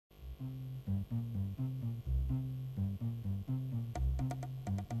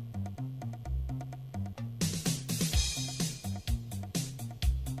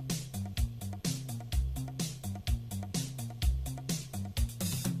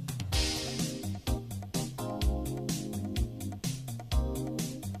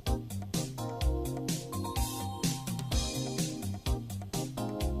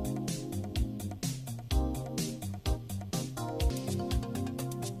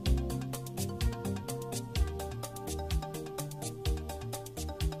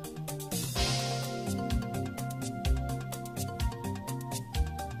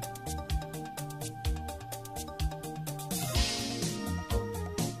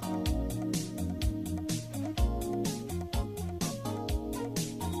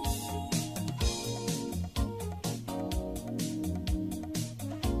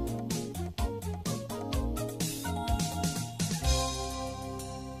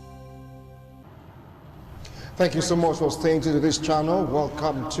Thank you so much for staying to this channel.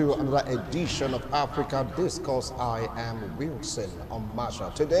 Welcome to another edition of Africa Discourse. I am Wilson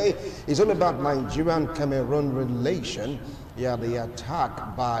Omasha. Today is all about Nigerian-Cameroon relation. Yeah, the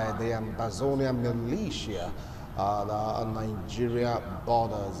attack by the Ambazonia militia on Nigeria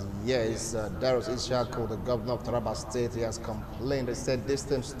borders. Yes, Darius Ishaku, the governor of Taraba State, he has complained. They said this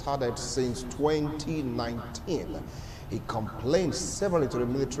thing started since 2019. He complained severally to the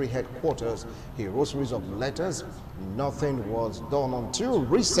military headquarters. He wrote a series of letters. Nothing was done until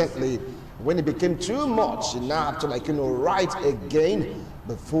recently, when it became too much. You now have to, write again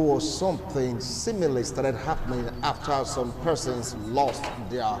before something similar started happening after some persons lost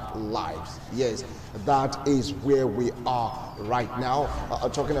their lives. Yes, that is where we are right now,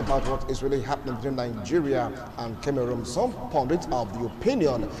 talking about what is really happening between Nigeria and Cameroon. Some pundits are of the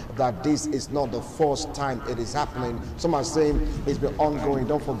opinion that this is not the first time it is happening. Some are saying it's been ongoing.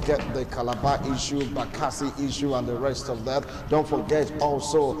 Don't forget the Calabar issue, Bakassi issue, and the rest of that. Don't forget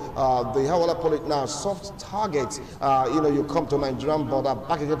also the, how will I put it now, soft targets. You come to Nigerian border,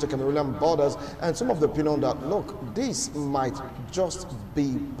 back again to Cameroonian borders, and some of the opinion that, look, this might just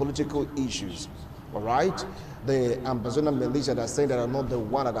be political issues. All right, the Ambazonia militia that are saying that are not the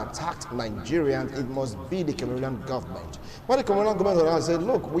one that attacked Nigerians, it must be the Cameroonian government. But the Cameroonian government has said,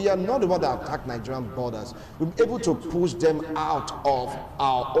 look, we are not the one that attacked Nigerian borders. We're able to push them out of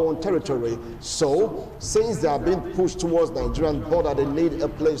our own territory. So, since they are being pushed towards Nigerian border, they need a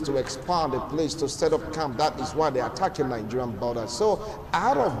place to expand, a place to set up camp. That is why they're attacking Nigerian border. So,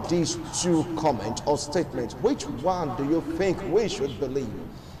 out of these two comments or statements, which one do you think we should believe?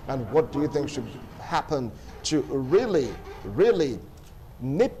 And what do you think should happen to really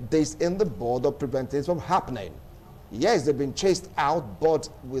nip this in the bud or prevent this from happening? Yes, they've been chased out, but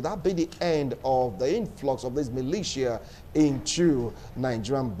will that be the end of the influx of this militia into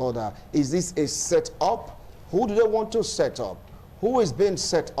Nigerian border? Is this a set-up? Who do they want to set up? Who is being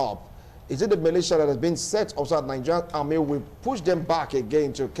set up? Is it the militia that has been set outside Nigerian army will push them back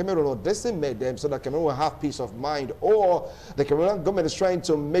again to Cameroon or decimate them so that Cameroon will have peace of mind? Or the Cameroonian government is trying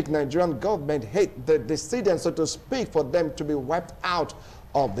to make Nigerian government hate the dissidents, so to speak, for them to be wiped out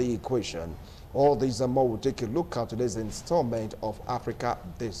of the equation? All these and more will take a look at today's installment of Africa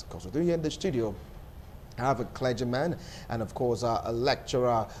Discourse. We're here in the studio. I have a clergyman and, of course, a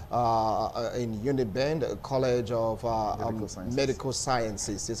lecturer in Unibend, College of Medical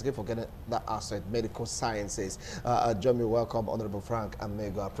Sciences. Just keep forgetting that aspect, Medical Sciences. Join me, welcome, Honorable Frank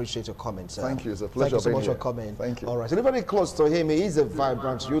Amego. I appreciate your comments. Thank you. It's a pleasure. Thank you so much for coming. Thank you. All right. So anybody close to him, he is a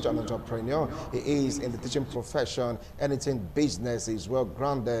vibrant youth and entrepreneur. He is in the teaching profession, anything business. He's well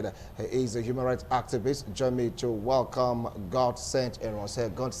grounded. He is a human rights activist. Join me to welcome God Sent. Everyone say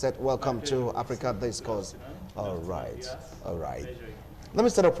God Sent. Welcome to Africa Discourse. All right, all right. Let me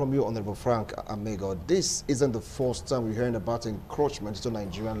start up from you, Honorable Frank Amego. This isn't the first time we're hearing about encroachment to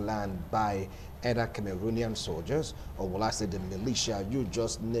Nigerian land by either Cameroonian soldiers, or will I say the militia, you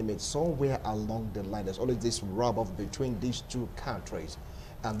just name it. Somewhere along the line, there's always this rub-off between these two countries.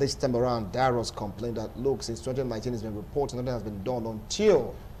 And this time around, Darius complained that, look, since 2019 it's been reported, nothing has been done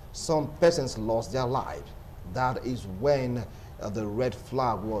until some persons lost their lives. That is when the red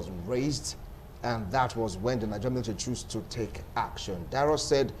flag was raised. And that was when the Nigerian military chose to take action. Darius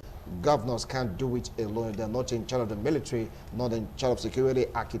said governors can't do it alone. They're not in charge of the military, not in charge of security,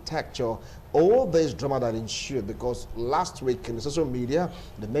 architecture. All this drama that ensued, because last week in the social media,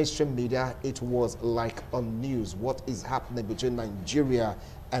 the mainstream media, it was like on news. What is happening between Nigeria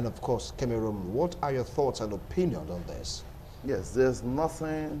and, of course, Cameroon? What are your thoughts and opinions on this? Yes, there's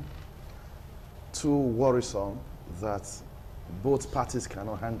nothing too worrisome that both parties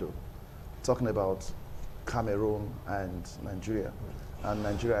cannot handle. Talking about Cameroon and Nigeria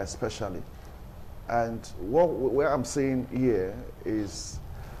especially. And where I'm saying here is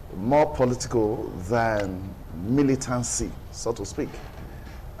more political than militancy, so to speak.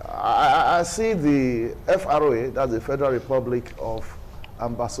 I see the FRA, that's the Federal Republic of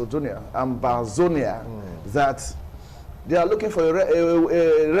Ambazonia, that they are looking for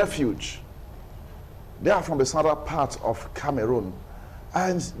a refuge. They are from the southern part of Cameroon.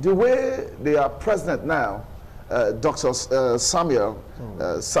 And the way they are president now, Dr. Samuel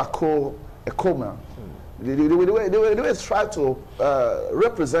Sako Ekoma, the way they try to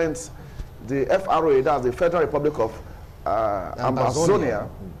represent the FRA, that's the Federal Republic of Ambazonia,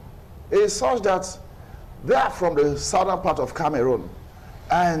 is such that they are from the southern part of Cameroon,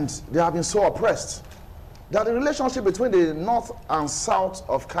 and they have been so oppressed that the relationship between the north and south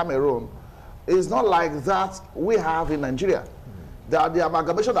of Cameroon is not like that we have in Nigeria. The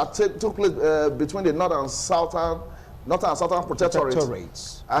amalgamation that took place between the north and southern Northern and Southern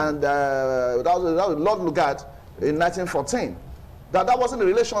Protectorates. And that was Lord Lugard in 1914. That wasn't the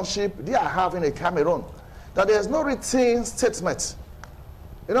relationship they are having in Cameroon. That there's no written statement.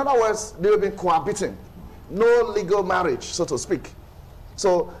 In other words, they have been cohabiting. No legal marriage, so to speak.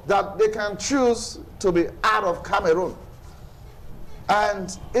 So that they can choose to be out of Cameroon.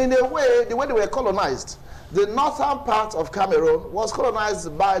 And in a way, the way they were colonized, the northern part of Cameroon was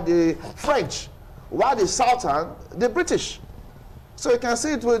colonized by the French, while the southern, the British. So you can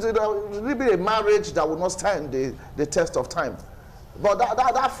see it would really be a marriage that would not stand the test of time. But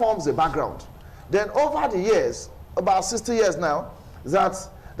that forms the background. Then over the years, about 60 years now, that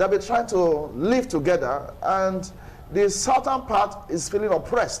they've been trying to live together, and the southern part is feeling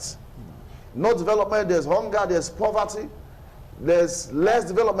oppressed. No development, there's hunger, there's poverty, there's less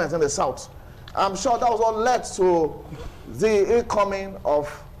development in the south. I'm sure that was all led to the incoming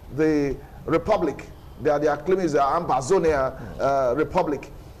of the republic. They are claiming the Ambazonia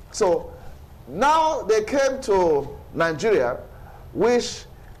Republic. So now they came to Nigeria, which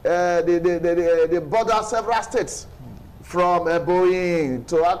they border several states, from Ebonyi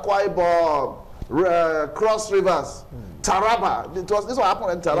to Akwa Ibom, Cross Rivers, Taraba. This what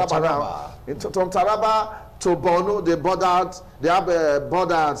happened in Taraba now. From Taraba to Borno, they have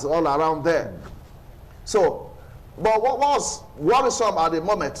borders all around there. So, but what was worrisome at the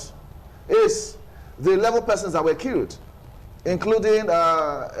moment is the 11 persons that were killed, including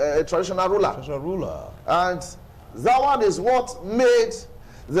a traditional ruler. And that one is what made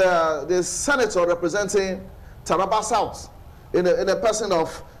the senator representing Taraba South, in the person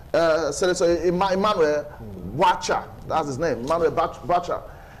of Senator Emmanuel Bacha, that's his name, Emmanuel Bacha.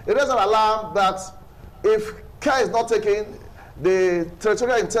 It is an alarm that if care is not taken, the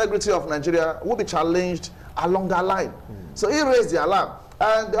territorial integrity of Nigeria will be challenged along that line. So he raised the alarm.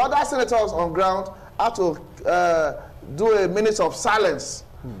 And the other senators on ground had to do a minute of silence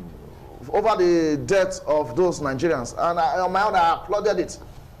over the death of those Nigerians. And on my own, I applauded it.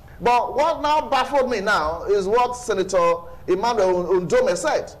 But what now baffled me now is what Senator Emmanuel Undome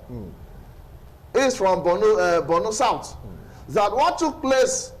said. He's from Borno South. That what took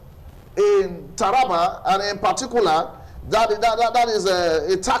place in Taraba, and in particular, that is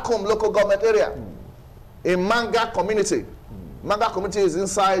a Takum local government area, in Manga community. Manga community is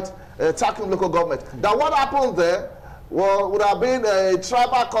inside Takum local government. That what happened there would have been a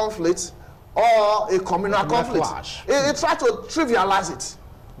tribal conflict or a communal conflict. He tried to trivialize it.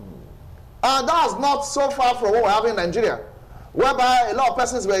 And that's not so far from what we have in Nigeria, whereby a lot of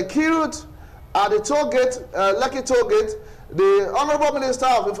persons were killed at the toll gate, Lekki toll gate. The Honorable Minister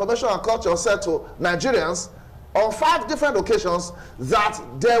of Information and Culture said to Nigerians on 5 different occasions that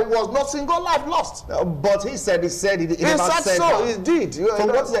there was no single life lost. But he said he said so. He did. From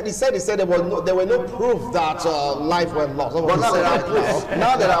what he said there were no proof that life went lost. But now there are proofs.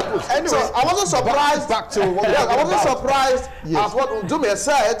 Now there are proofs. Anyway, so I wasn't surprised. Back to what I wasn't surprised at what Ndume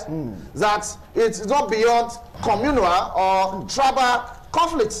said, that it's not beyond communal or tribal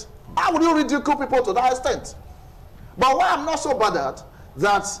conflict. How would you ridicule people to that extent? But why I'm not so bothered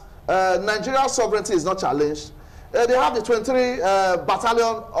that Nigeria's sovereignty is not challenged. They have the 23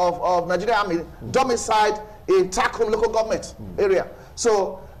 battalion of Nigerian Army domiciled in Takum local government area.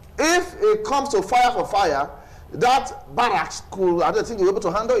 So if it comes to fire for fire, that barracks could, I don't think you're able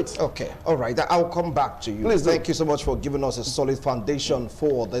to handle it. Okay, all right, I'll come back to you. Please Thank you so much for giving us a solid foundation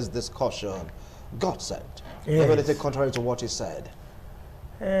for this discussion. God said. Yes. Have anything contrary to what he said?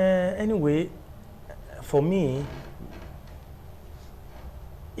 Anyway, for me,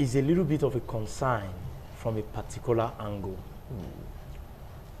 it's a little bit of a concern from a particular angle.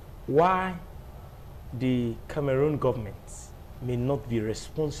 Why the Cameroon government may not be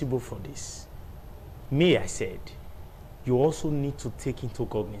responsible for this. Me, I said, you also need to take into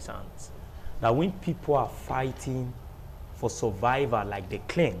cognizance that when people are fighting for survival like they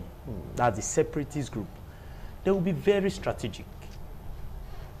claim, that's the separatist group, they will be very strategic.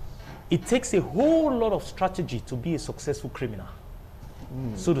 It takes a whole lot of strategy to be a successful criminal,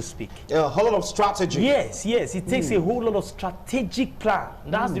 so to speak. A whole lot of strategy. Yes, it takes a whole lot of strategic plan.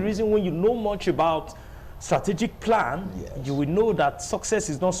 That's the reason when you know much about strategic plan, you will know that success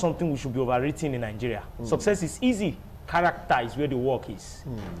is not something we should be overrating in Nigeria. Success is easy. Character is where the work is.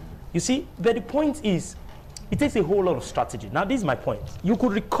 You see, but the point is, it takes a whole lot of strategy. Now, this is my point. You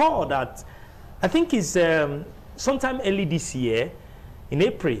could recall that, I think it's sometime early this year, in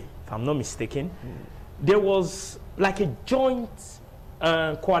April, if I'm not mistaken, there was like a joint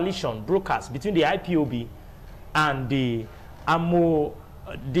coalition broadcast between the IPOB and the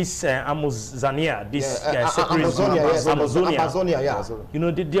this Ambazonia, this Ambazonia, yeah. You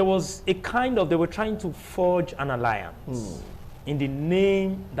know, there was a kind of, they were trying to forge an alliance in the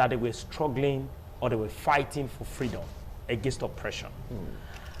name that they were struggling or they were fighting for freedom against oppression.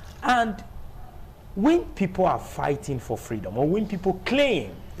 And when people are fighting for freedom, or when people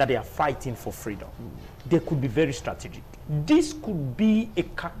claim that they are fighting for freedom, they could be very strategic. This could be a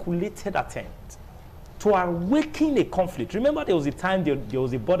calculated attempt to awaken a conflict. Remember, there was a time there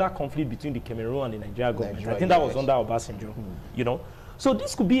was a border conflict between the Cameroon and the Nigeria government. I think that was under Obasanjo, you know. So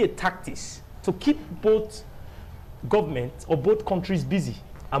this could be a tactic to keep both governments or both countries busy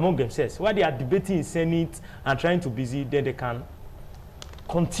among themselves. While they are debating in Senate and trying to busy, then they can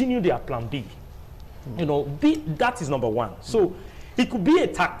continue their plan B. You know, that is number one. So it could be a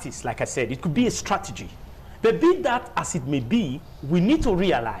tactic, like I said, it could be a strategy. But be that as it may be, we need to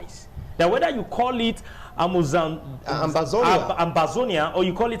realize that whether you call it Ambazonia or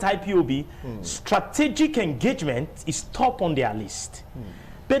you call it IPOB, strategic engagement is top on their list.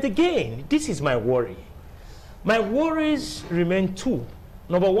 But again, this is my worry. My worries remain two.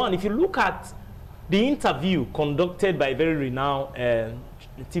 Number one, if you look at the interview conducted by a very renowned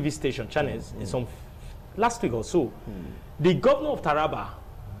TV station channels in some last week or so, the governor of Taraba,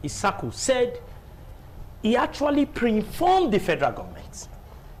 Isaku, said he actually pre-informed the federal government.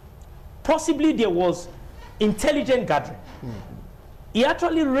 Possibly there was intelligent gathering. He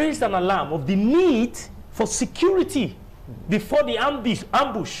actually raised an alarm of the need for security before the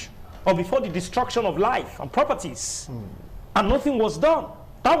ambush or before the destruction of life and properties. And nothing was done.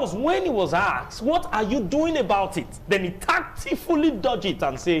 That was when he was asked, what are you doing about it? Then he tactfully dodged it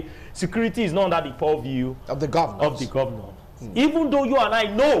and say, security is not under the purview of the governor. Even though you and I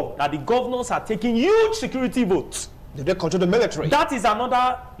know that the governors are taking huge security votes. Do they control the military?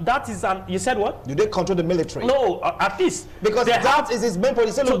 You said what? Do they control the military? No, at least. Because that is his main point.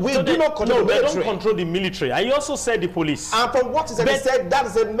 He said, look, we do not control the military. No, they don't control the military. I also said the police. And from what he said, he said that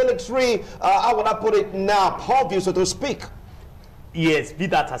is a military, how would I put it now, purview, so to speak. Yes, be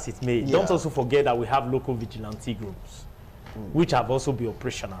that as it may. Don't also forget that we have local vigilante groups, which have also been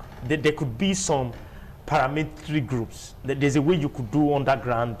operational. There could be some paramilitary groups. There's a way you could do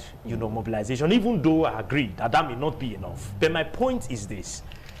underground, you know, mobilization, even though I agree that that may not be enough. But my point is this.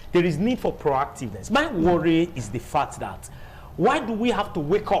 There is need for proactiveness. My worry is the fact that why do we have to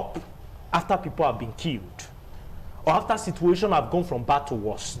wake up after people have been killed or after situations have gone from bad to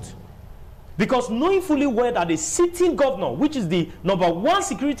worst? Because knowing fully well that the sitting governor, which is the #1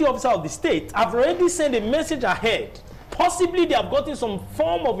 security officer of the state, have already sent a message ahead. Possibly they have gotten some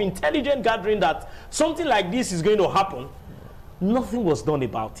form of intelligent gathering that something like this is going to happen. Nothing was done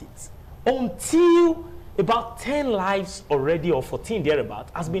about it until about 10 lives already, or 14 thereabout,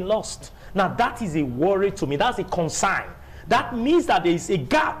 has been lost. Now that is a worry to me. That's a concern. That means that there is a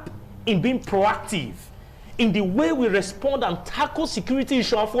gap in being proactive in the way we respond and tackle security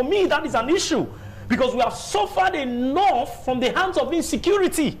issues. And for me, that is an issue because we have suffered enough from the hands of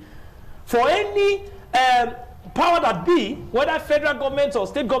insecurity. For any power that be, whether federal government or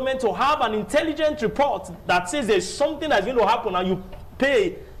state government, to have an intelligent report that says there's something that's going to happen and you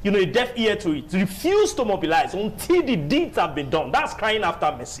pay, you know, a deaf ear to it, refuse to mobilize until the deeds have been done. That's crying after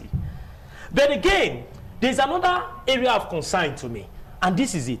mercy. But again, there's another area of concern to me, and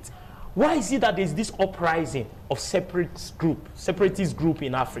this is it. Why is it that there's this uprising of separatist group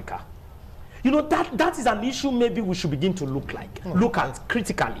in Africa? You know, that is an issue maybe we should begin to look at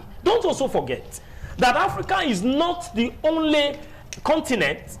critically. Don't also forget that Africa is not the only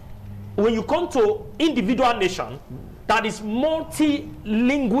continent, when you come to individual nation, that is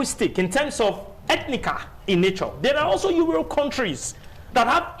multi-linguistic in terms of ethnica in nature. There are also Euro countries that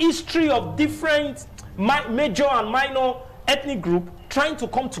have history of different major and minor ethnic group trying to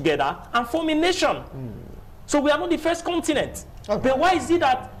come together and form a nation. So we are not the first continent. But why is it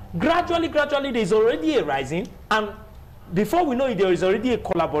that gradually there is already a rising, and before we know it, there is already a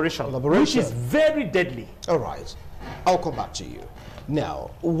collaboration, which is very deadly. All right. I'll come back to you. Now,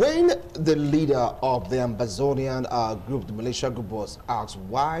 when the leader of the Ambazonian group, the militia group, was asked,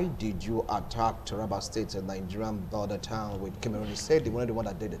 why did you attack Taraba State, a Nigerian border town with Cameroon, he said they were the one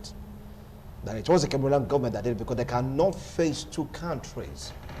that did it. That it was the Cameroonian government that did it because they cannot face two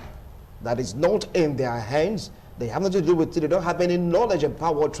countries. That is not in their hands. They have nothing to do with it. They don't have any knowledge and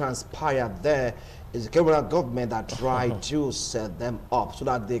power transpired there. It's the Cameroonian government that tried to set them up so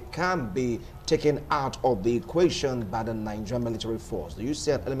that they can be taken out of the equation by the Nigerian military force. Do you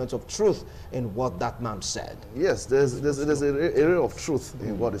see an element of truth in what that man said? Yes, there's an area of truth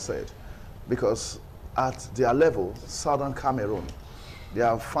in what he said. Because at their level, southern Cameroon, they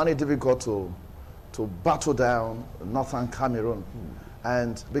are finding it difficult to battle down northern Cameroon.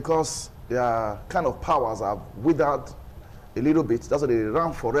 And because their kind of powers are withered a little bit, that's why they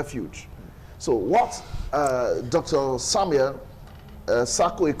run for refuge. So what Dr. Samuel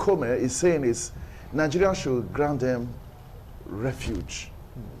Sako Ikome is saying is Nigeria should grant them refuge.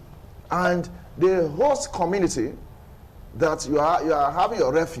 And the host community that you are having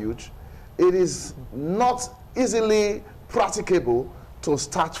your refuge, it is not easily practicable to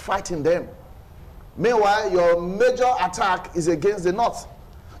start fighting them. Meanwhile, your major attack is against the north.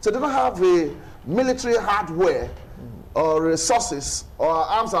 So they don't have the military hardware or resources or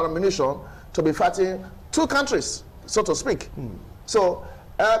arms and ammunition to be fighting two countries, so to speak. So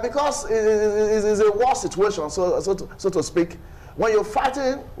because it is a war situation, so to speak, when you're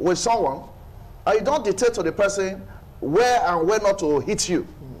fighting with someone, you don't dictate to the person where and where not to hit you.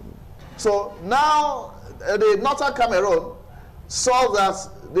 So now the northern Cameroon saw that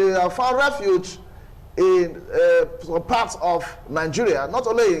they have found refuge in some parts of Nigeria, not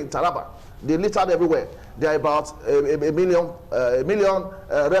only in Taraba, they littered everywhere. There are about a million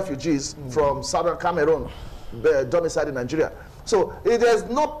refugees from southern Cameroon domiciled in Nigeria. So there's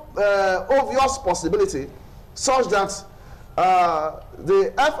no obvious possibility such that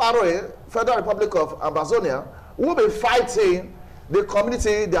the FRA, Federal Republic of Ambazonia, will be fighting the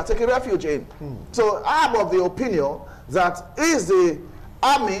community they are taking refuge in. So I'm of the opinion that is the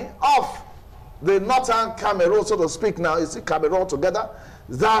army of the northern Cameroon, so to speak now, is Cameroon together,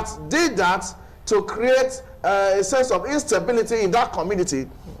 that did that to create a sense of instability in that community,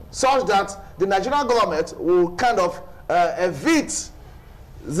 such that the Nigerian government will kind of evict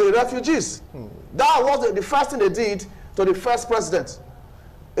the refugees. That was the first thing they did to the first president.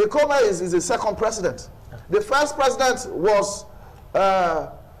 Ikome is the second president. The first president was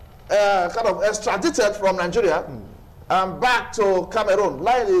kind of extradited from Nigeria and back to Cameroon.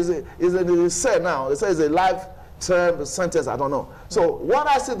 Life is in the cell now. They say it's a life-term sentence, I don't know. So what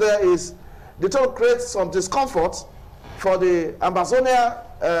I see there is they try to create some discomfort for the Ambazonia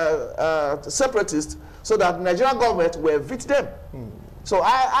separatists so that the Nigerian government will evict them. So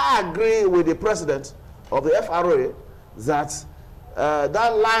I agree with the president of the FRA that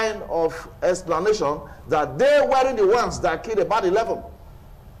that line of explanation that they weren't the ones that killed about 11.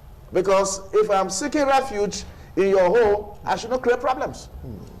 Because if I'm seeking refuge in your home, I should not create problems.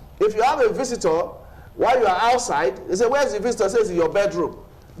 If you have a visitor while you are outside, they say, where's the visitor? Says in your bedroom.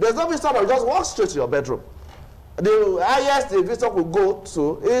 There's no visitor that will just walk straight to your bedroom. The highest the visitor could go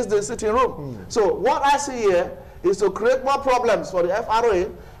to is the sitting room. So what I see here is to create more problems for the FRA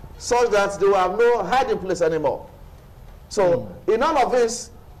such that they will have no hiding place anymore. So in all of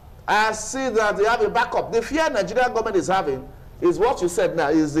this, I see that they have a backup. The fear Nigerian government is having is what you said now,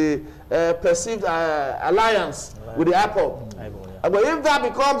 is the perceived alliance with the Apple. But if that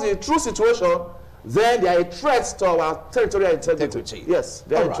becomes a true situation, then they are a threat to our territorial integrity. Yes,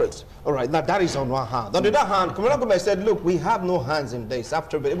 they are a threat. All right, now that is on one hand. On the other hand, Cameroon government said, look, we have no hands in this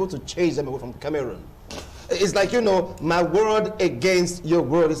after being able to chase them away from Cameroon. It's like, you know, my word against your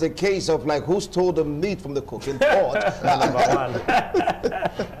word. It's a case of like, who stole the meat from the cooking pot?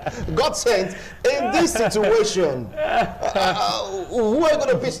 God sent, in this situation, who are you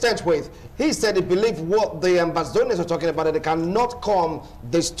going to pitch tent with? He said he believed what the Ambazonians are talking about, that they cannot come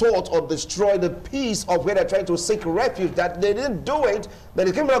distort or destroy the peace of where they're trying to seek refuge, that they didn't do it, but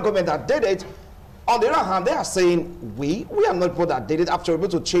the Cameroon government that did it. On the other hand, they are saying, we are not people that did it. After we're able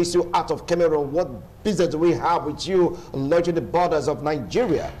to chase you out of Cameroon, what business do we have with you lodging the borders of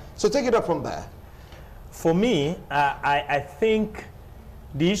Nigeria? So take it up from there. For me, I think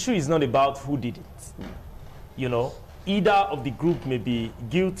the issue is not about who did it. You know, either of the group may be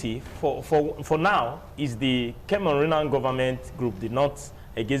guilty. For now, is the Cameroonian government group, the North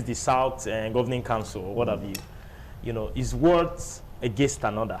against the South Governing Council, or what have you, you know, is worth against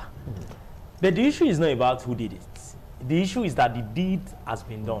another. But the issue is not about who did it. The issue is that the deed has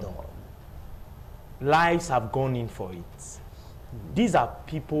been done. Lives have gone in for it. These are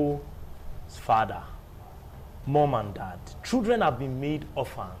people's father, mom and dad. Children have been made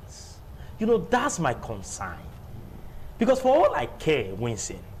orphans. You know, that's my concern. Because for all I care,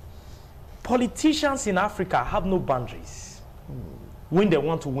 Winston, politicians in Africa have no boundaries when they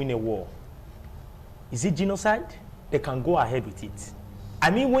want to win a war. Is it genocide? They can go ahead with it. I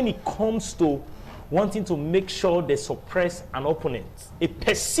mean, when it comes to wanting to make sure they suppress an opponent, a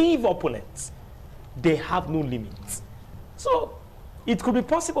perceived opponent, they have no limits. So it could be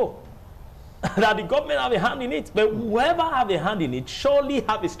possible that the government have a hand in it, but whoever have a hand in it surely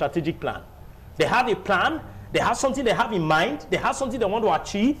have a strategic plan. They have a plan, they have something they have in mind, they have something they want to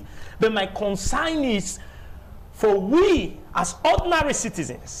achieve, but my concern is for we as ordinary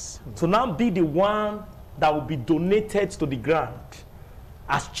citizens to now be the one that will be donated to the ground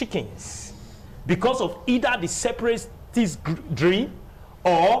as chickens because of either the separatist dream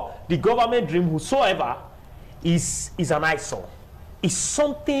or the government dream, whosoever, is an eyesore. It's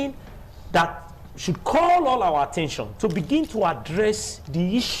something that should call all our attention to begin to address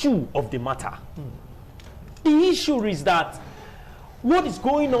the issue of the matter. The issue is that what is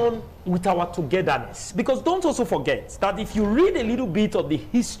going on with our togetherness? Because don't also forget that if you read a little bit of the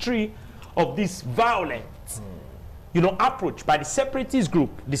history of this violent, approach by the separatist group,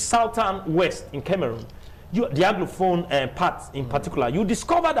 the Southern West in Cameroon, the Anglophone part in particular, you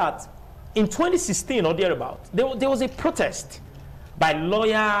discover that in 2016 or thereabout, there was a protest by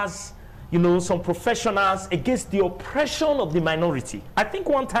lawyers, some professionals against the oppression of the minority. I think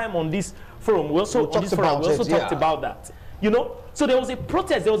one time on this forum, we also talked about that. So there was a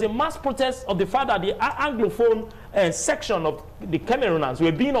protest, there was a mass protest of the fact that the Anglophone section of the Camerooners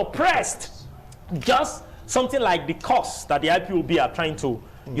were being oppressed. Just something like the cost that the IPOB are trying to,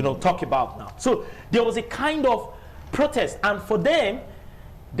 talk about now. So there was a kind of protest, and for them,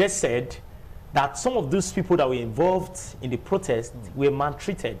 they said that some of those people that were involved in the protest were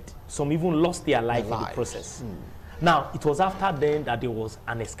maltreated. Some even lost their life in the process. Now, it was after then that there was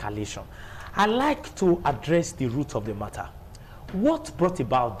an escalation. I like to address the root of the matter. What brought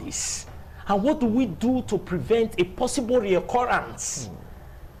about this? And what do we do to prevent a possible reoccurrence?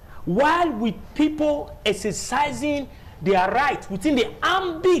 While with people exercising their right within the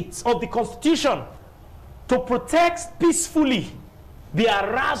ambit of the Constitution to protect peacefully, they are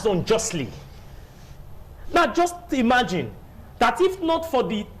harassed unjustly. Now just imagine that if not for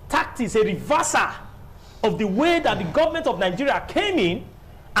the tactics, a reversal of the way that the government of Nigeria came in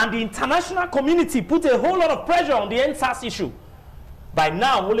and the international community put a whole lot of pressure on the NSAS issue, by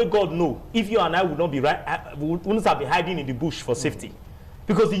now only God knows if you and I would not be wouldn't have been hiding in the bush for safety.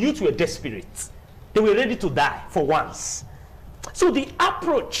 Because the youth were desperate. They were ready to die for once. So the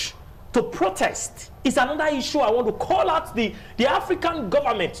approach to protest is another issue I want to call out the African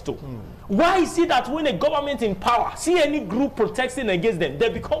government to. Why is it that when a government in power see any group protesting against them, they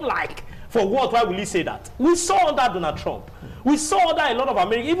become like, for what? Why will he say that? We saw under Donald Trump. We saw under a lot of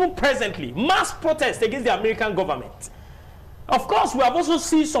America, even presently, mass protests against the American government. Of course, we have also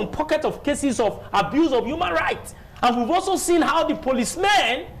seen some pocket of cases of abuse of human rights. And we've also seen how the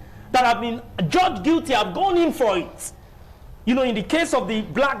policemen that have been judged guilty have gone in for it. In the case of the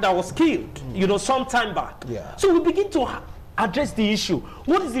black that was killed, some time back. Yeah. So we begin to address the issue.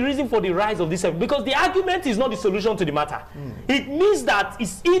 What is the reason for the rise of this? Because the argument is not the solution to the matter. It means that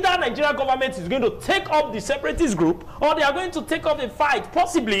it's either Nigerian government is going to take up the separatist group, or they are going to take up a fight,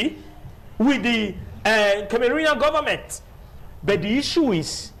 possibly, with the Cameroonian government. But the issue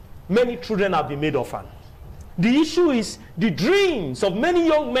is, many children have been made orphan. The issue is, the dreams of many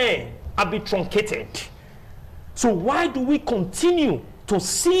young men have been truncated. So why do we continue to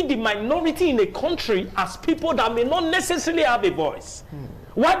see the minority in a country as people that may not necessarily have a voice?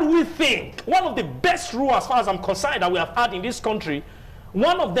 Why do we think one of the best rules, as far as I'm concerned, that we have had in this country,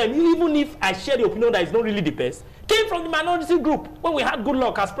 one of them, even if I share the opinion that it's not really the best, came from the minority group when we had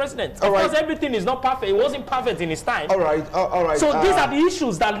Goodluck as president. Of course, everything is not perfect. It wasn't perfect in his time. All right. So these are the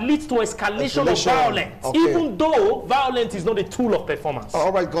issues that lead to escalation of violence, even though violence is not a tool of performance.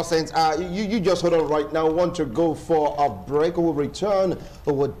 All right, Gossens, you just hold on right now. Want to go for a break? We'll return.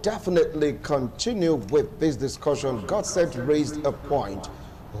 We will definitely continue with this discussion. Gossens raised a point.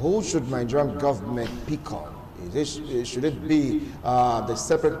 Who should Nigerian government pick on? Should it be the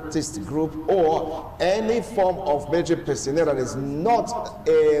separatist group or any form of military personnel that is not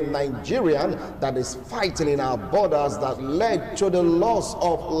a Nigerian that is fighting in our borders that led to the loss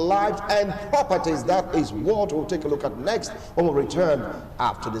of lives and properties? That is what we'll take a look at next when we return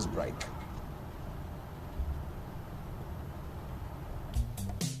after this break.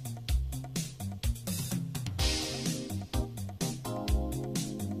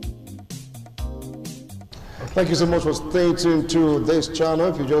 Thank you so much for staying tuned to this channel.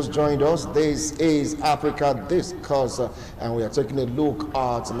 If you just joined us, this is Africa Discourse, and we are taking a look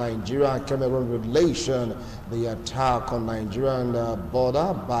at Nigeria-Cameroon relation, the attack on Nigerian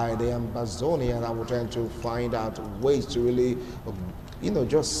border by the Ambazonia, and we're trying to find out ways to really,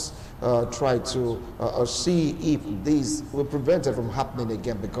 just try to see if these were prevented from happening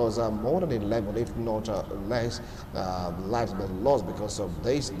again, because more than 11, if not less, lives have been lost because of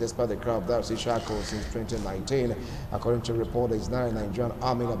this, despite the crowd that was shackled since 2019. According to reports, now the Nigerian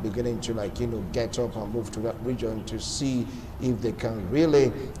army are beginning to get up and move to that region to see if they can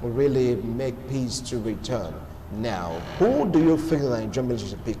really make peace to return. Now, who do you think the Nigerian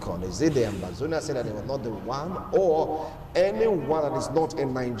military should pick on? Is it the Ambazonia saying that they were not the one, or anyone that is not a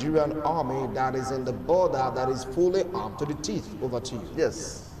Nigerian army that is in the border that is fully armed to the teeth? Over to you.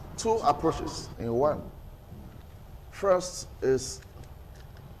 Yes, two approaches in one. First is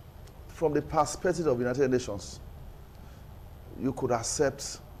from the perspective of the United Nations. You could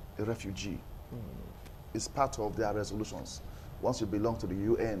accept a refugee. It's part of their resolutions. Once you belong to the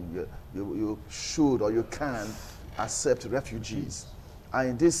UN, you should or you can accept refugees. And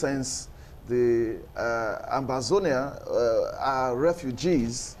in this sense, the Ambazonia are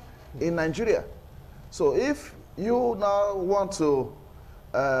refugees in Nigeria. So if you now want to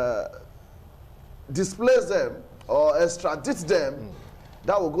displace them or extradite them,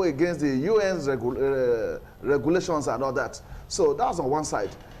 that will go against the UN's regulations and all that. So that's on one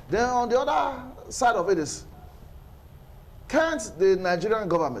side. Then on the other side of it is, can't the Nigerian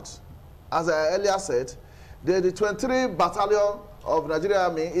government, as I earlier said, the 23 Battalion of Nigerian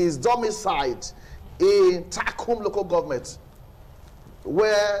Army is domiciled in Takum local government,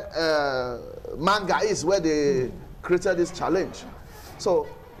 where Manga is, where they created this challenge. So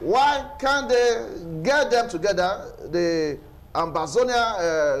why can't they get them together, the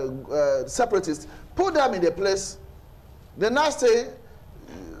Ambazonia separatists, put them in the place, the next day,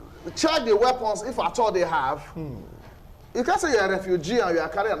 check the weapons if at all they have. You can't say you're a refugee and you are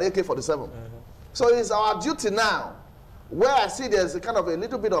carrying an AK-47. So it's our duty now, where I see there's a kind of a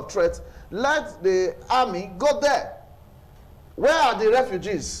little bit of threat, let the army go there. Where are the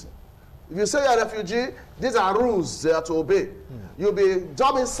refugees? If you say you're a refugee, these are rules they are to obey. You'll be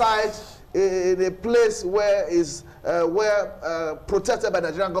domiciled in a place where is protected by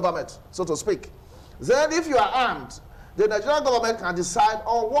the Nigerian government, so to speak. Then if you are armed, the Nigerian government can decide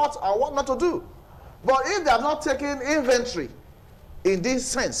on what and what not to do. But if they have not taken inventory in this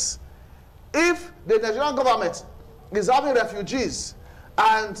sense, if the Nigerian government is having refugees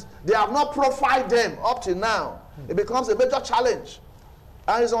and they have not profiled them up to now, it becomes a major challenge.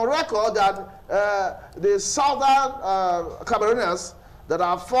 And it's on record that the southern Cameroonians that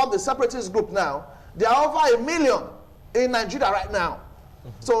have formed the separatist group now, they are over 1 million in Nigeria right now.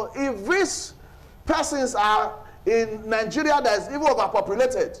 So if these persons are in Nigeria that is even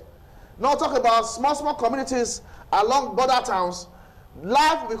overpopulated, not talk about small communities along border towns,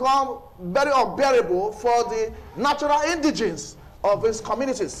 life will become very unbearable for the natural indigenes of these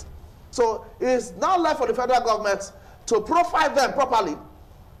communities. So it's now left for the federal government to profile them properly,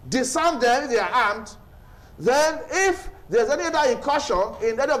 disarm them if they are armed. Then if there's any other incursion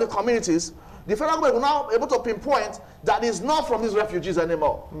in any of the communities, the federal government will now be able to pinpoint that it's not from these refugees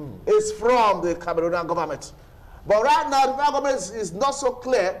anymore. It's from the Cameroonian government. But right now, the federal government is not so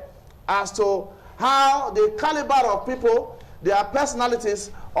clear as to how the caliber of people, their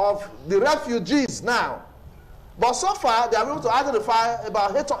personalities of the refugees now. But so far, they are able to identify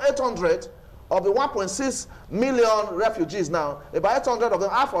about 800 of the 1.6 million refugees now. About 800 of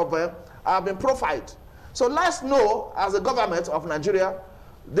them, half of them, have been profiled. So let's know, as a government of Nigeria,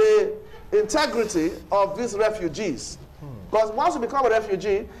 the integrity of these refugees. Because once you become a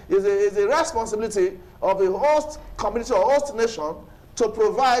refugee, it's a responsibility of the host community or host nation to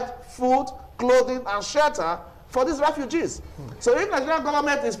provide food, clothing, and shelter for these refugees. So if the Nigerian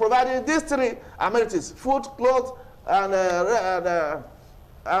government is providing these three amenities, food, clothes, and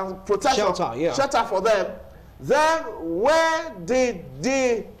protection, shelter for them, then where did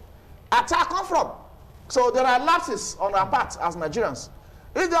the attack come from? So there are lapses on our part as Nigerians.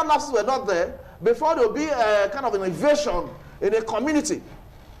 If their lapses were not there, before there will be a kind of an invasion in a community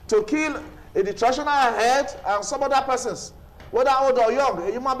to kill the traditional head and some other persons, whether old or young,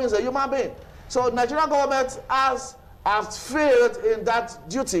 a human being is a human being. So the Nigerian government has failed in that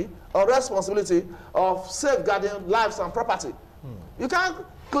duty or responsibility of safeguarding lives and property. You can't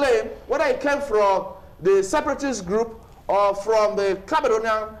claim whether it came from the separatist group or from the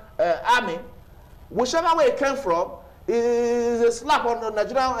Cameroonian army, whichever way it came from, is a slap on the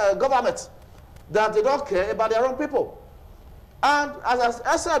Nigerian government that they don't care about their own people. And as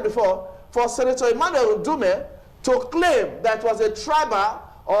I said before, for Senator Emmanuel Dume to claim that it was a tribal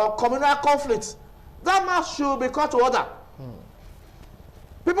or communal conflict, that man should be called to order.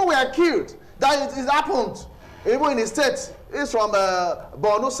 People were killed. That it happened even in the state. It's from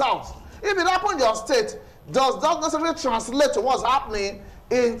Borno South. If it happened in your state, does not necessarily translate to what's happening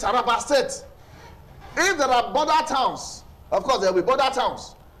in Taraba State. If there are border towns, of course there will be border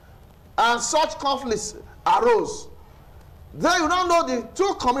towns, and such conflicts arose, then you don't know the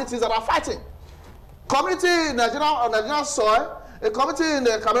two communities that are fighting. Community in Nigerian soil, a community in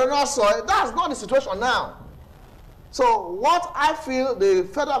the Cameroonian soil. That's not the situation now. So what I feel the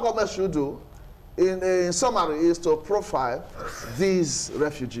federal government should do in summary, is to profile these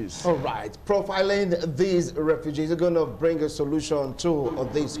refugees. All right, profiling these refugees is going to bring a solution to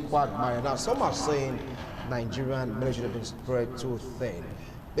this quagmire. Now, some are saying Nigerian military have been spread too thin,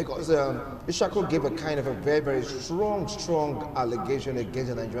 because Ishako gave a kind of a very, very strong allegation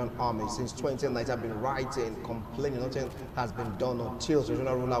against the Nigerian army. Since 2019, I've been writing, complaining, nothing has been done until the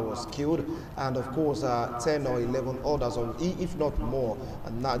general ruler was killed, and of course 10 or 11 others, or if not more.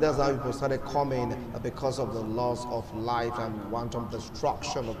 And now that's how people started coming because of the loss of life and wanton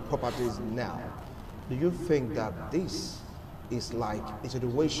destruction of properties. Now, do you think that this is like a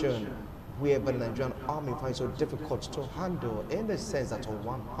situation whereby the Nigerian army finds it so difficult to handle, in the sense that on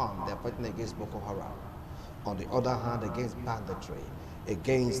one hand they're fighting against Boko Haram, on the other hand against banditry,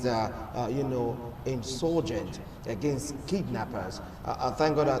 against insurgents, against kidnappers?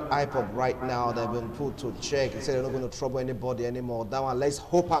 Thank God that IPOB right now, they've been put to check and said they're not going to trouble anybody anymore. That one, let's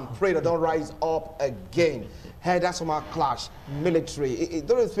hope and pray they don't rise up again. Hey, that's from our clash military.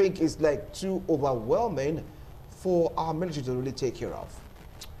 Don't you think it's like too overwhelming for our military to really take care of?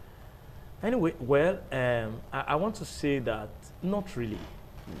 Anyway, well, I want to say that not really.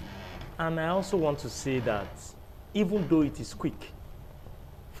 And I also want to say that even though it is quick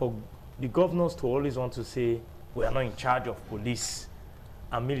for the governors to always want to say, we are not in charge of police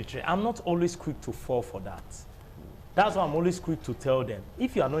and military, I'm not always quick to fall for that. That's why I'm always quick to tell them,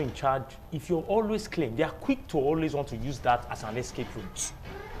 if you are not in charge, if you always claim, they are quick to always want to use that as an escape route.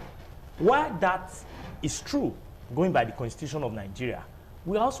 While that is true, going by the Constitution of Nigeria,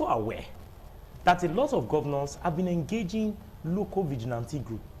 we are also aware that a lot of governors have been engaging local vigilante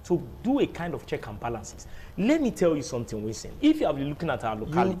group to do a kind of check and balances. Let me tell you something, Wilson. If you have been looking at our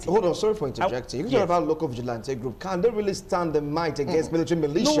locality... Hold on, sorry for interjecting. You talk about local vigilante group. Can they really stand the might against military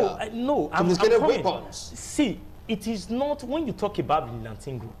militia? No, I'm weapons? See, it is not, when you talk about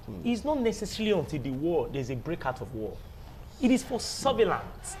vigilante group, it's not necessarily until the war, there's a breakout of war. It is for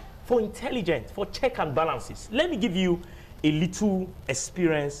surveillance, for intelligence, for check and balances. Let me give you a little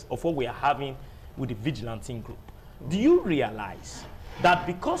experience of what we are having with the vigilante group. Do you realize that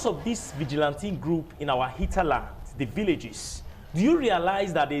because of this vigilante group in our hinterland, the villages, do you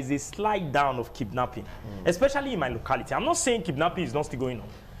realize that there is a slide down of kidnapping, especially in my locality? I'm not saying kidnapping is not still going on,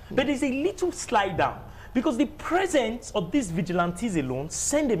 but there's a little slide down because the presence of these vigilantes alone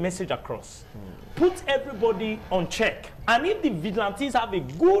send a message across, put everybody on check. And if the vigilantes have a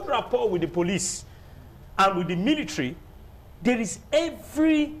good rapport with the police and with the military, there's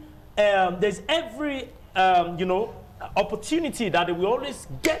every opportunity that they will always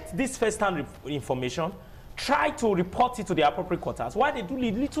get this first-hand information, try to report it to the appropriate quarters, while they do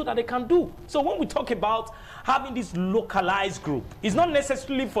little that they can do. So when we talk about having this localized group, it's not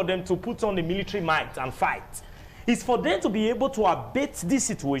necessarily for them to put on the military might and fight. It's for them to be able to abate this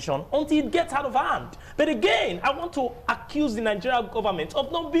situation until it gets out of hand. But again, I want to accuse the Nigerian government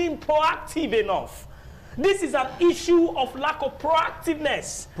of not being proactive enough. This is an issue of lack of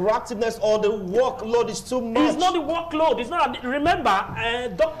proactiveness. Proactiveness, or the workload is too much. It's not the workload. It's not. Remember,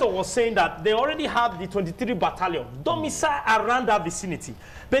 doctor was saying that they already have the 23 battalion domicile around that vicinity.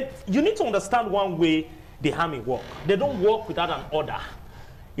 But you need to understand one way the army work. They don't work without an order.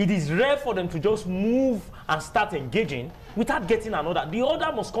 It is rare for them to just move and start engaging without getting an order. The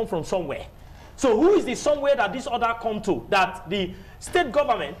order must come from somewhere. So who is the somewhere that this order come to? That the state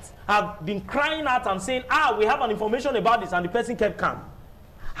government have been crying out and saying, we have an information about this, and the person kept calm.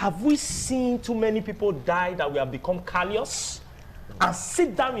 Have we seen too many people die that we have become callous and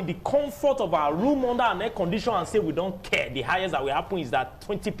sit down in the comfort of our room under an air condition and say we don't care? The highest that will happen is that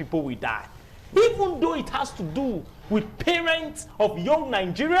 20 people will die. Even though it has to do with parents of young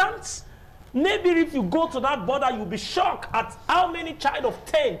Nigerians, maybe if you go to that border, you'll be shocked at how many child of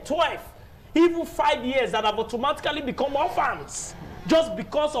 10, 12, even 5 years that have automatically become orphans just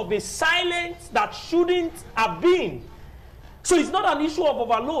because of a silence that shouldn't have been. So it's not an issue of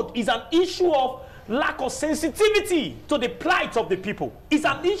overload. It's an issue of lack of sensitivity to the plight of the people. It's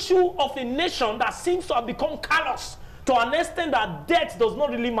an issue of a nation that seems to have become callous to an extent that death does not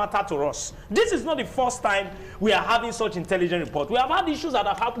really matter to us. This is not the first time we are having such intelligent report. We have had issues that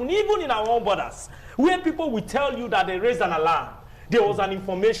have happened even in our own borders, where people will tell you that they raised an alarm. There was an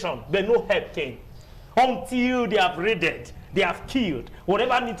information, but no help came. Until they have raided, they have killed.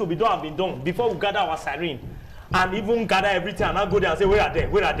 Whatever needs to be done have been done before we gather our siren. And even gather everything and now go there and say, where are they?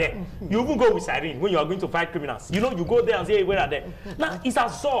 Where are they? You even go with siren when you are going to fight criminals. You know, you go there and say, hey, where are they? Now, it's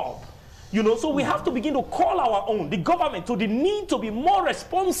absorbed. You know, so we have to begin to call our own, the government, to the need to be more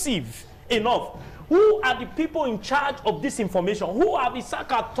responsive enough. Who are the people in charge of this information? Who have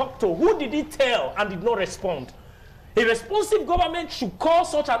Isaka talked to? Who did he tell and did not respond? A responsive government should call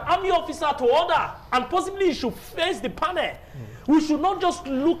such an army officer to order, and possibly he should face the panel. We should not just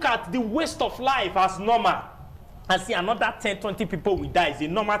look at the waste of life as normal and see another 10, 20 people will die is a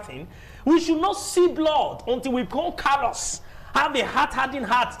normal thing. We should not see blood until we become callous, have a hardened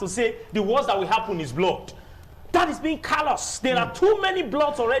heart to say the worst that will happen is blood. That is being callous. There are too many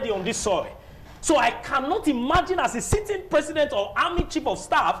bloods already on this soil. So I cannot imagine as a sitting president or army chief of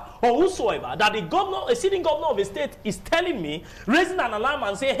staff or whosoever that a sitting governor of a state is telling me, raising an alarm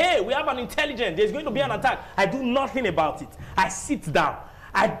and say, hey, we have an intelligence, there's going to be an attack. I do nothing about it. I sit down.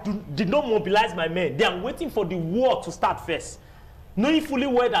 I did not mobilize my men. They are waiting for the war to start first, knowing fully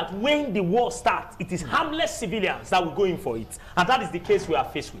well that when the war starts, it is harmless civilians that will go in for it. And that is the case we are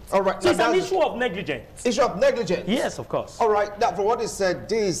faced with. All right. So it's an issue of negligence. Issue of negligence? Yes, of course. All right. Now, for what is said,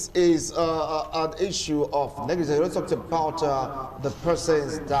 this is an issue of negligence. You talked about the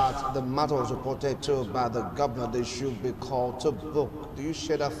persons that the matter was reported to by the governor. They should be called to book. Do you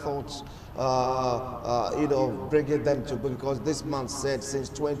share that thoughts? Bringing them to book, because this man said since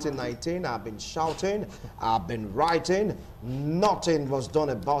 2019 I've been shouting, I've been writing, nothing was done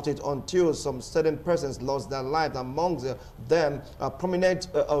about it until some certain persons lost their lives, amongst them a prominent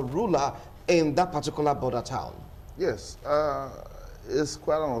ruler in that particular border town. Yes, it's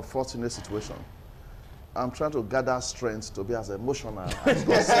quite an unfortunate situation. I'm trying to gather strength to be as emotional as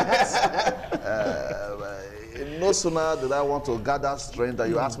possible. No sooner did I want to gather strength that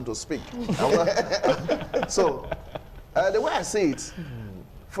you asked me to speak. So, the way I see it,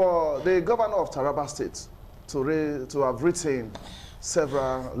 for the governor of Taraba State to have written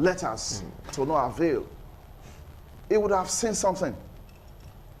several letters to no avail, he would have seen something.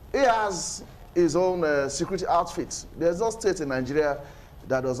 He has his own security outfit. There's no state in Nigeria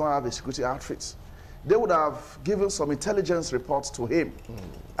that does not have a security outfit. They would have given some intelligence reports to him,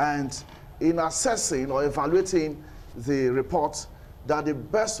 and in assessing or evaluating the report, that the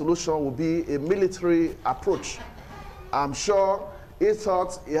best solution would be a military approach. I'm sure he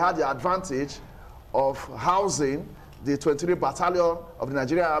thought he had the advantage of housing the 23 Battalion of the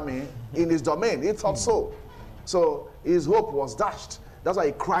Nigerian Army in his domain. He thought so. So his hope was dashed. That's why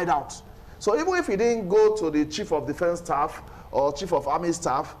he cried out. So even if he didn't go to the Chief of Defense Staff or Chief of Army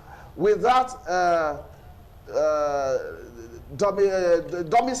Staff, with that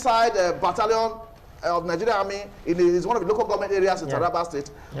domiciled battalion of Nigerian Army in one of the local government areas in Taraba State,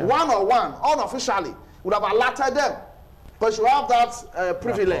 one-on-one, unofficially, would have alerted them. But you have that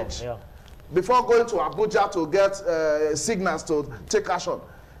privilege before going to Abuja to get signals to take action.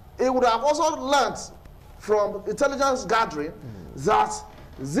 It would have also learned from intelligence gathering that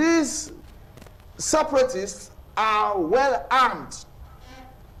these separatists are well armed.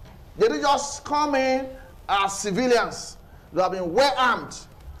 They didn't just come in as civilians. They have been well armed.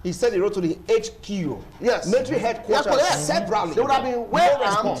 He said he wrote to the HQ. Yes. Military headquarters. Yes, separately. They would have been well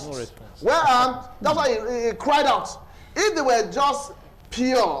armed. No well armed. That's why he cried out. If they were just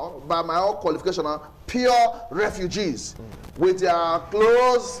pure, by my own qualification, pure refugees with their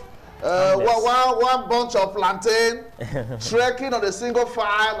clothes, one bunch of plantain, trekking on a single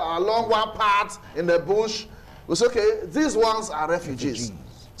file along one path in the bush, we say, okay, these ones are refugees.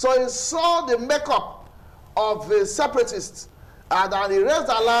 So he saw the makeup of the separatists, and he raised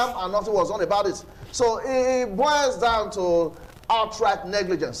the alarm, and nothing was done about it. So it boils down to outright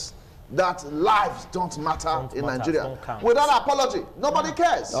negligence, that lives don't matter in Nigeria. Without apology, nobody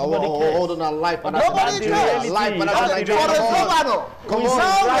cares. Hold on, life. Nobody cares. Life, for the governor. Come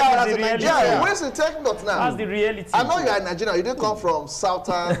on, yeah, where's the take note now? That's the reality. I know you are in Nigeria. You didn't come from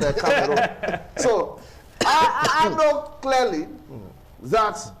southern Cameroon. So I know clearly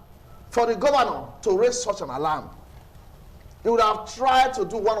that for the governor to raise such an alarm, he would have tried to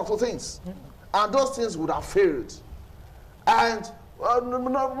do one or two things, and those things would have failed. And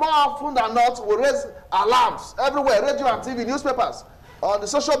more often than not, we raise alarms everywhere, radio and TV, newspapers, on the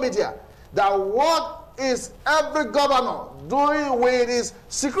social media, that what is every governor doing with his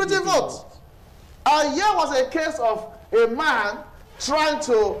security vote? And here was a case of a man trying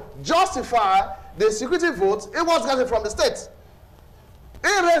to justify the security vote he was getting from the state.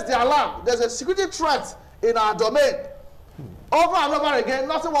 He raised the alarm. There's a security threat in our domain. Over and over again,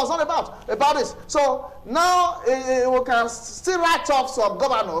 nothing was done about this. So now we can still write off some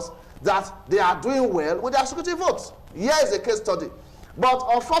governors that they are doing well with their security votes. Here is a case study. But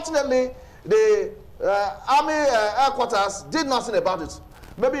unfortunately, the army headquarters did nothing about it.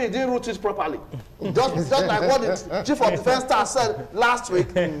 maybe he didn't route it properly. just like what the Chief of Defense Staff said last week,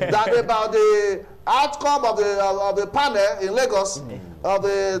 that about the outcome of the panel in Lagos, of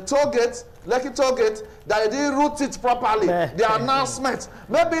the toll gate, Lekki toll gate, that they didn't route it properly, the announcement.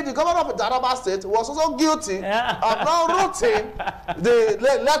 Maybe the governor of Taraba State was also guilty of not routing the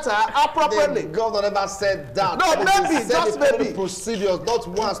letter appropriately. The governor never said that. No, maybe, just maybe. Procedures, not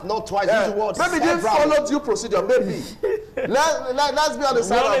once, not twice. Maybe they didn't follow due procedure, maybe. Let's be on the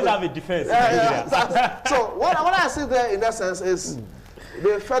side of it. We always have a defense. So what I see there in essence is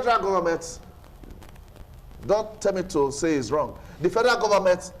the federal government, don't tell me to say it's wrong, the federal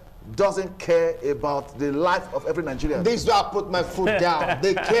government doesn't care about the life of every Nigerian. This is where I put my foot down.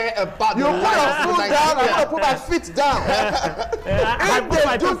 They care about you the put life your of foot down, I'm Nigeria. going to put my feet down. I If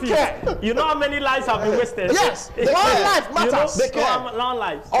they do care. You know how many lives have been wasted? Yes, one life matters. They care. Long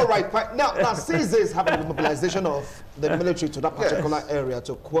lives. All right, fine. Now since there's happening, the mobilization of the military to that particular area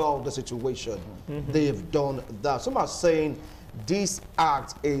to quell the situation, they've done that. Some are saying this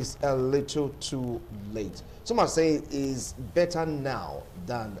act is a little too late. Some are saying is better now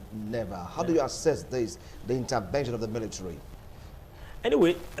than never. How do you assess this, the intervention of the military?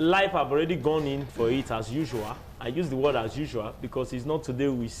 Anyway, life have already gone in for it as usual. I use the word as usual because it's not today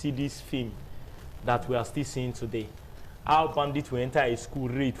we see this film that we are still seeing today. Our bandits will enter a school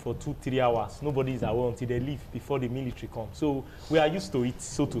raid for 2-3 hours. Nobody is aware until they leave before the military comes. So we are used to it,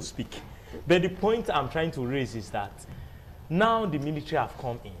 so to speak. But the point I'm trying to raise is that now the military have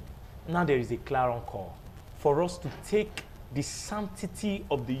come in. Now there is a clarion call for us to take the sanctity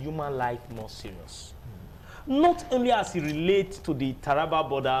of the human life more serious. Not only as it relates to the Taraba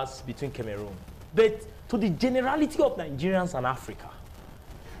borders between Cameroon, but to the generality of Nigerians and Africa.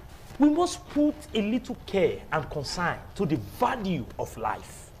 We must put a little care and concern to the value of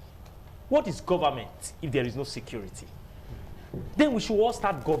life. What is government if there is no security? Then we should all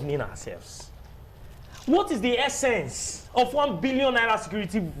start governing ourselves. What is the essence of 1 billion naira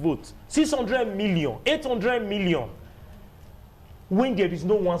security vote, 600 million, 800 million, when there is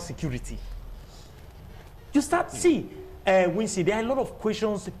no one security? You start see, Wincy, there are a lot of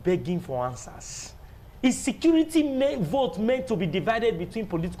questions begging for answers. Is security vote meant to be divided between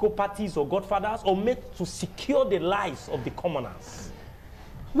political parties or godfathers, or meant to secure the lives of the commoners?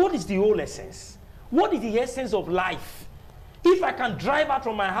 What is the whole essence? What is the essence of life? If I can drive out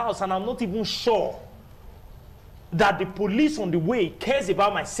from my house and I'm not even sure that the police on the way cares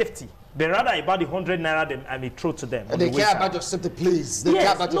about my safety, but rather about the 100 naira I may throw to them. They care about your safety, please. They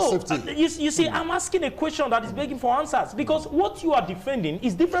care about your safety. You see, I'm asking a question that is begging for answers, because what you are defending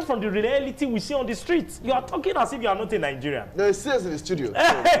is different from the reality we see on the streets. You are talking as if you are not a Nigerian. No, it says in the studio.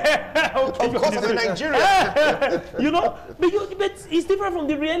 Okay, Of course, I'm a Nigerian. You know, but it's different from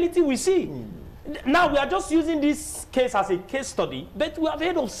the reality we see. Now, we are just using this case as a case study, but we have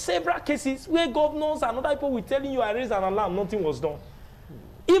heard of several cases where governors and other people were telling you, I raised an alarm, nothing was done.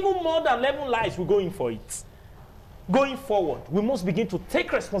 Even more than 11 lives, we're going for it. Going forward, we must begin to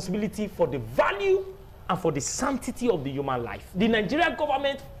take responsibility for the value and for the sanctity of the human life. The Nigerian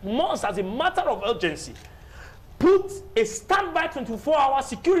government must, as a matter of urgency, put a standby 24-hour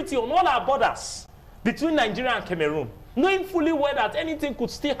security on all our borders between Nigeria and Cameroon, knowing fully well that anything could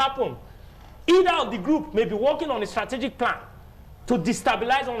still happen. Either of the group may be working on a strategic plan to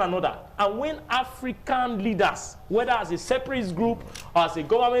destabilize one another. And when African leaders, whether as a separatist group or as a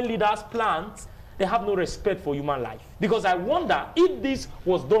government leaders, plant, they have no respect for human life. Because I wonder if this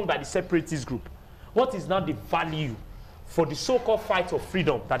was done by the separatist group, what is now the value for the so-called fight of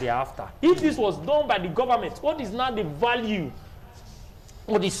freedom that they are after? If this was done by the government, what is now the value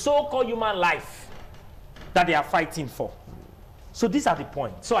for the so-called human life that they are fighting for? So these are the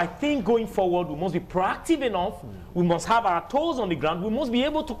points. So I think going forward, we must be proactive enough. We must have our toes on the ground. We must be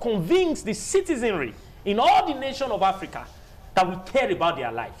able to convince the citizenry in all the nations of Africa that we care about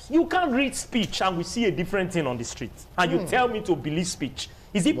their lives. You can't read speech and we see a different thing on the street. And you tell me to believe speech.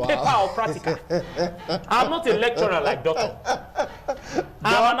 Is it paper or practical? I'm not a lecturer like Doctor.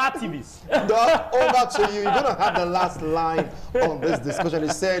 I'm an activist. Over to you. You're going to have the last line on this discussion. He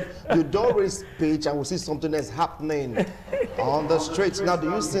said, you don't read speech and we see something that's happening on the streets. Now, do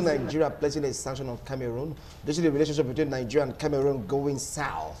you see Nigeria placing a sanction on Cameroon? Do you see the relationship between Nigeria and Cameroon going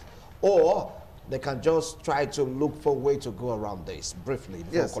south? Or they can just try to look for a way to go around this briefly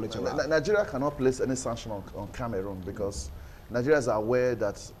before Yes, calling it around? Nigeria cannot place any sanction on Cameroon because Nigerians are aware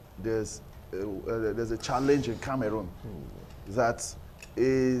that there's a challenge in Cameroon that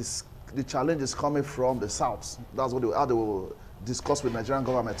is, the challenge is coming from the south. That's what how they will discuss with Nigerian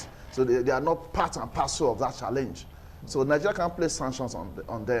government. So they are not part and parcel of that challenge. So Nigeria can't place sanctions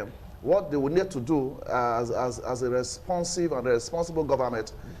on them what they will need to do as a responsive and a responsible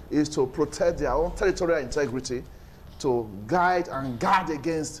government is to protect their own territorial integrity, to guide and guard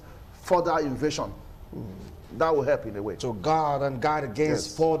against further invasion. That will help in a way. To guard and guard against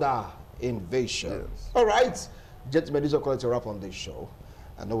Yes. further invasion. Yes. All right. Gentlemen, this is a wrap on this show.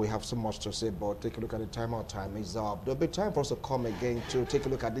 I know we have so much to say, but take a look at the time. Our time is up. There'll be time for us to come again to take a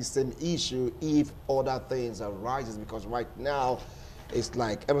look at this same issue if other things arises, because right now it's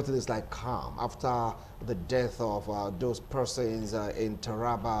like everything is like calm after the death of those persons in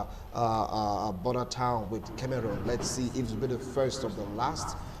Taraba, border town with Cameroon. Let's see if it's been the first of the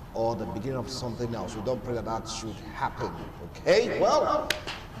last or the beginning of something else. We don't pray that that should happen. Okay? Well,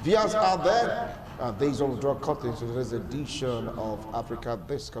 viewers out there, these will draw curtains to today's edition of Africa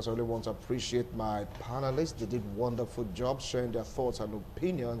Discourse. I really want to appreciate my panelists. They did wonderful job sharing their thoughts and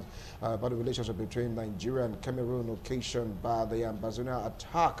opinions about the relationship between Nigeria and Cameroon, occasioned by the Ambazonia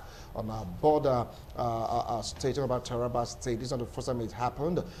attack on our border state, about Taraba State. This is not the first time it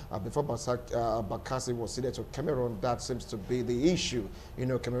happened. Before Bakassi was seated to Cameroon, that seems to be the issue. You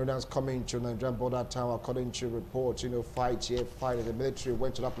know, Cameroonians coming to Nigerian border town, according to reports, you know, fight here, fight. The military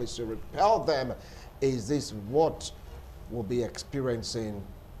went to that place to repel them. Is this what we'll be experiencing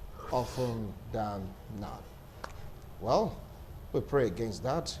often than not? Well, we pray against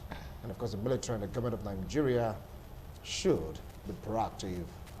that. And of course, the military and the government of Nigeria should be proactive,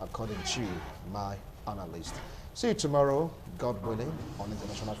 according to my analyst. See you tomorrow, God willing, on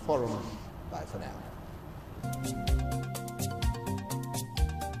International Forum. Bye for now.